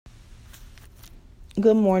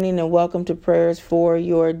Good morning and welcome to Prayers for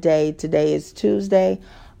Your Day. Today is Tuesday,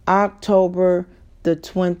 October the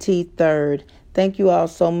 23rd. Thank you all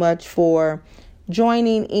so much for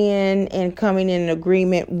joining in and coming in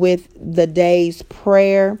agreement with the day's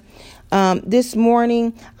prayer. This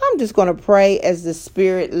morning, I'm just going to pray as the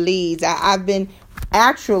Spirit leads. I've been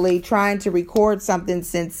actually trying to record something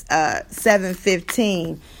since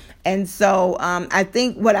 7:15. And so I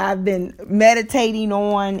think what I've been meditating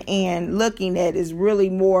on and looking at is really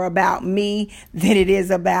more about me than it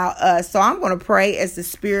is about us. So I'm going to pray as the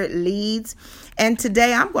Spirit leads. And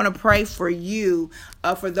today I'm going to pray for you,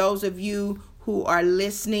 for those of you who are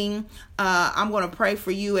listening. I'm going to pray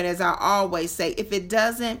for you. And as I always say, if it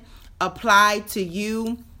doesn't apply to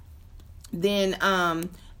you, then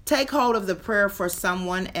take hold of the prayer for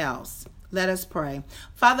someone else. Let us pray.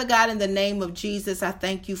 Father God, in the name of Jesus, I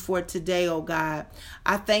thank you for today, oh God.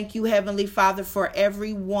 I thank you, Heavenly Father, for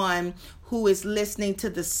everyone who is listening to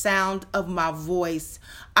the sound of my voice.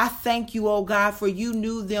 I thank you, oh God, for you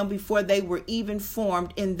knew them before they were even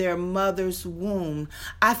formed in their mother's womb.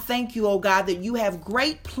 I thank you, oh God, that you have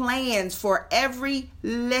great plans for every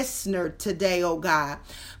listener today, oh God.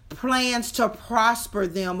 Plans to prosper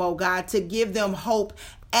them, oh God, to give them hope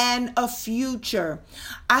and a future.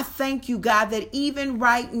 I thank you, God, that even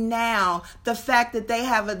right now, the fact that they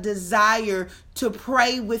have a desire to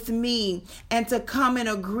pray with me and to come in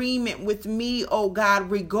agreement with me, oh God,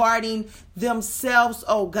 regarding themselves,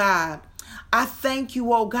 oh God. I thank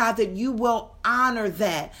you, oh God, that you will honor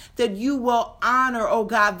that you will honor, oh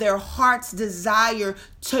God, their heart's desire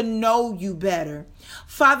to know you better.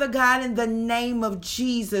 Father God, in the name of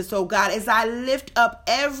Jesus, oh God, as I lift up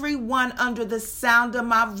everyone under the sound of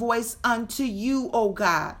my voice unto you, oh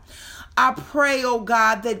God, I pray, oh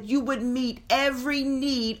God, that you would meet every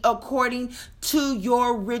need according to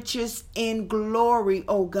your riches in glory,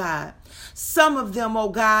 oh God. Some of them, oh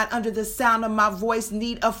God, under the sound of my voice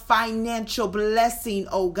need a financial blessing,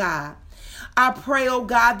 oh God. I pray, oh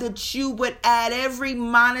God, that you would add every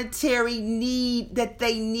monetary need that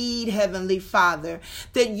they need, Heavenly Father,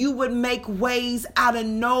 that you would make ways out of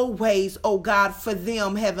no ways, oh God, for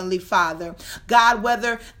them, Heavenly Father. God,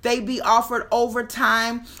 whether they be offered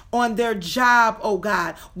overtime on their job, oh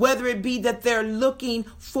God, whether it be that they're looking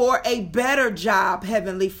for a better job,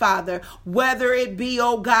 Heavenly Father, whether it be,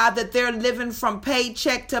 oh God, that they're living from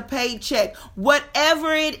paycheck to paycheck,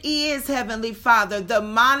 whatever it is, Heavenly Father, the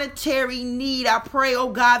monetary need, I pray,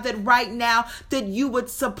 oh God, that right now that you would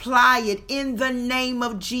supply it in the name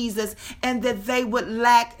of Jesus and that they would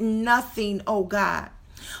lack nothing, oh God.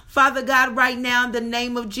 Father God, right now in the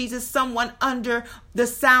name of Jesus, someone under the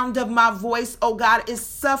sound of my voice, oh God, is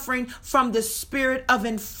suffering from the spirit of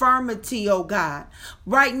infirmity, oh God.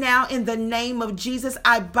 Right now in the name of Jesus,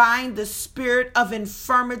 I bind the spirit of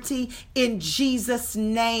infirmity in Jesus'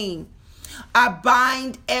 name. I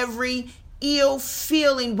bind every ill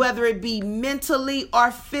feeling, whether it be mentally or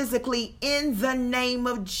physically, in the name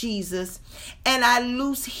of Jesus. And I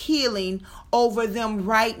loose healing over them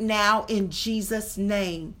right now in Jesus'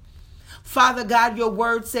 name. Father God, your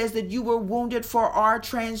word says that you were wounded for our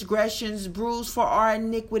transgressions, bruised for our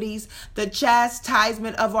iniquities. The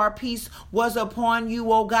chastisement of our peace was upon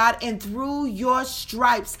you, O God, and through your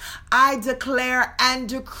stripes I declare and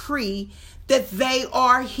decree that they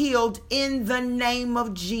are healed in the name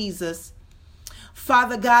of Jesus.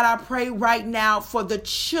 Father God, I pray right now for the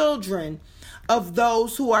children of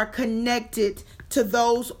those who are connected to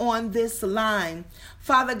those on this line.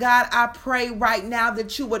 Father God, I pray right now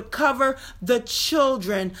that you would cover the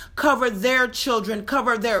children, cover their grandchildren,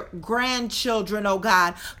 oh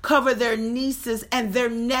God, cover their nieces and their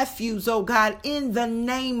nephews, oh God, in the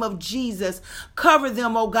name of Jesus. Cover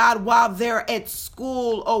them, oh God, while they're at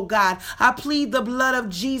school, oh God. I plead the blood of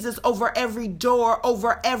Jesus over every door,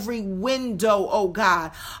 over every window, oh God.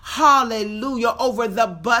 Hallelujah. Over the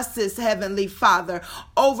buses, Heavenly Father,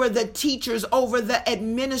 over the teachers, over the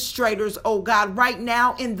administrators, oh God, right now.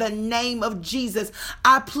 In the name of Jesus,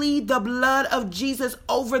 I plead the blood of Jesus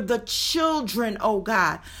over the children, oh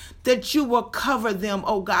God, that you will cover them,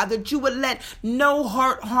 oh God, that you would let no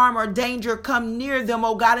hurt, harm, or danger come near them,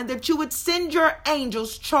 oh God, and that you would send your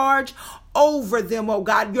angels charge over them, oh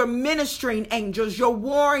God, your ministering angels, your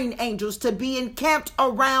warring angels to be encamped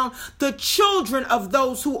around the children of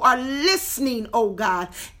those who are listening, oh God.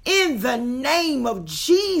 In the name of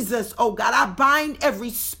Jesus, oh God, I bind every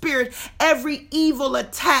spirit, every evil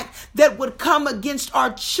attack that would come against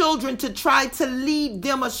our children to try to lead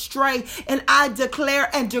them astray. And I declare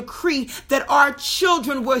and decree that our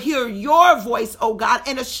children will hear your voice, oh God,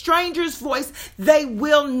 and a stranger's voice they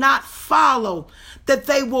will not follow, that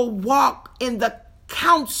they will walk in the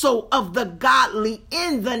counsel of the godly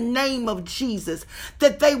in the name of Jesus,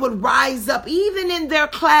 that they would rise up even in their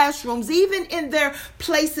classrooms, even in their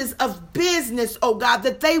places of business, oh God,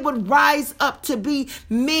 that they would rise up to be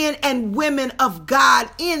men and women of God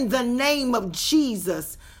in the name of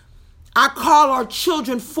Jesus. I call our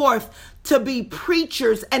children forth to be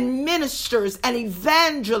preachers and ministers and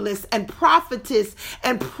evangelists and prophetess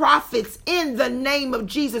and prophets in the name of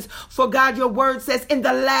Jesus. For God, your word says in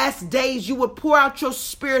the last days you would pour out your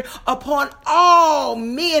spirit upon all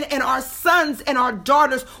men, and our sons and our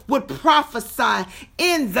daughters would prophesy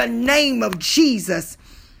in the name of Jesus.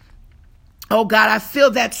 Oh God, I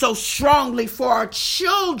feel that so strongly for our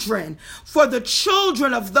children, for the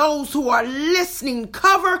children of those who are listening.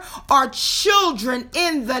 Cover our children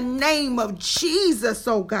in the name of Jesus,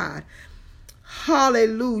 oh God.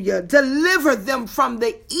 Hallelujah. Deliver them from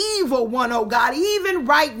the evil one, oh God. Even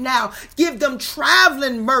right now, give them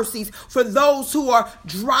traveling mercies for those who are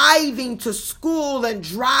driving to school and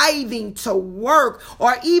driving to work,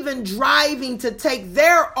 or even driving to take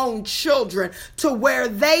their own children to where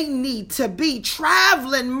they need to be.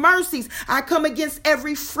 Traveling mercies. I come against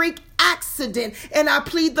every freak accident, and I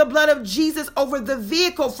plead the blood of Jesus over the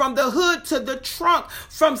vehicle, from the hood to the trunk,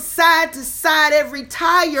 from side to side, every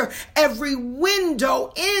tire, every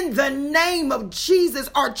window, in the name of Jesus.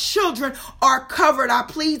 Our children are covered. I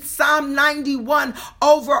plead Psalm 91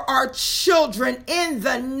 over our children in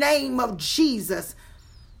the name of Jesus.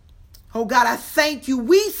 Oh God, I thank you.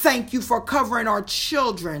 We thank you for covering our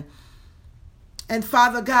children. And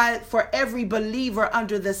Father God, for every believer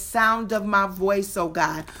under the sound of my voice, oh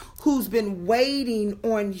God, who's been waiting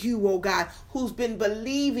on you, oh God, who's been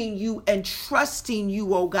believing you and trusting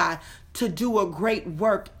you, oh God, to do a great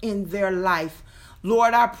work in their life.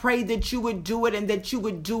 Lord, I pray that you would do it, and that you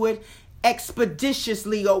would do it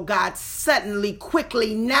expeditiously, oh God, suddenly,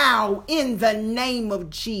 quickly, now, in the name of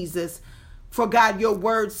Jesus. For God, your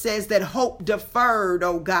word says that hope deferred,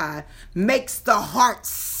 oh God, makes the heart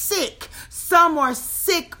sick. Some are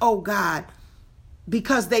sick, oh God,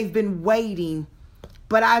 because they've been waiting.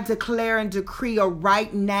 But I declare and decree a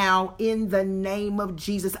right now in the name of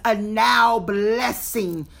Jesus, a now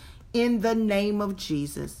blessing in the name of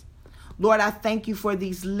Jesus. Lord, I thank you for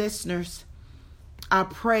these listeners. I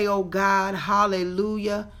pray, oh God,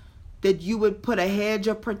 hallelujah, that you would put a hedge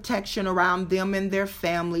of protection around them and their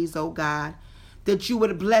families, oh God, that you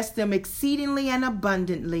would bless them exceedingly and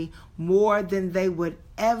abundantly, more than they would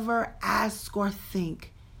ever ask or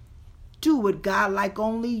think. Do it, God, like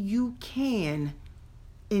only you can.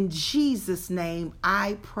 In Jesus' name,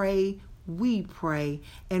 I pray, we pray,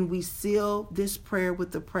 and we seal this prayer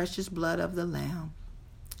with the precious blood of the Lamb.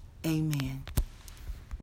 Amen.